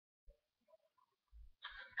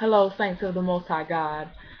Hello, saints of the Most High God.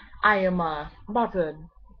 I am about to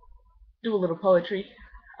do a little poetry.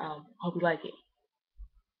 Hope you like it.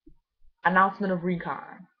 Announcement of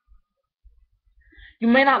Recon. You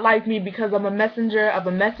may not like me because I'm a messenger of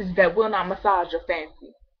a message that will not massage your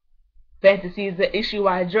fancy. Fantasy is the issue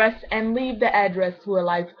I address and leave the address to a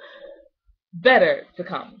life better to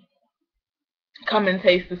come. Come and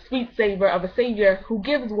taste the sweet savor of a Savior who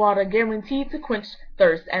gives water guaranteed to quench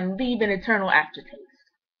thirst and leave an eternal aftertaste.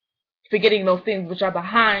 Forgetting those things which are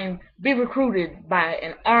behind, be recruited by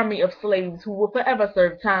an army of slaves who will forever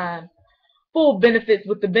serve time, full benefits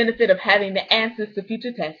with the benefit of having the answers to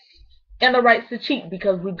future tests, and the rights to cheat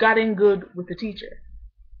because we've got in good with the teacher.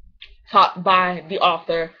 Taught by the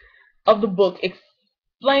author of the book,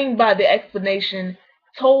 explained by the explanation,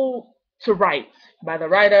 told to write by the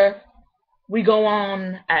writer, we go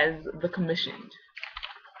on as the commissioned.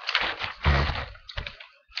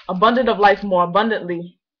 Abundant of life more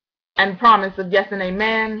abundantly, and promise of yes and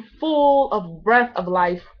amen, full of breath of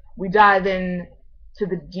life, we dive in to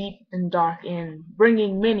the deep and dark end,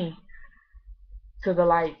 bringing many to the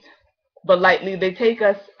light. But lightly they take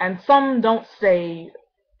us, and some don't stay,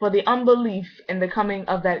 for the unbelief in the coming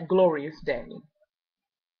of that glorious day.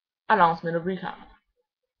 Announcement of Recon.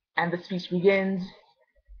 And the speech begins.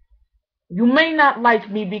 You may not like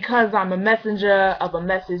me because I'm a messenger of a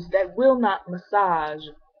message that will not massage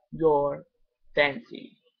your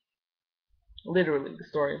fancy. Literally the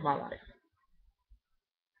story of my life.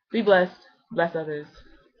 Be blessed. Bless others.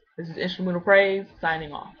 This is Instrumental Praise,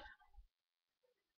 signing off.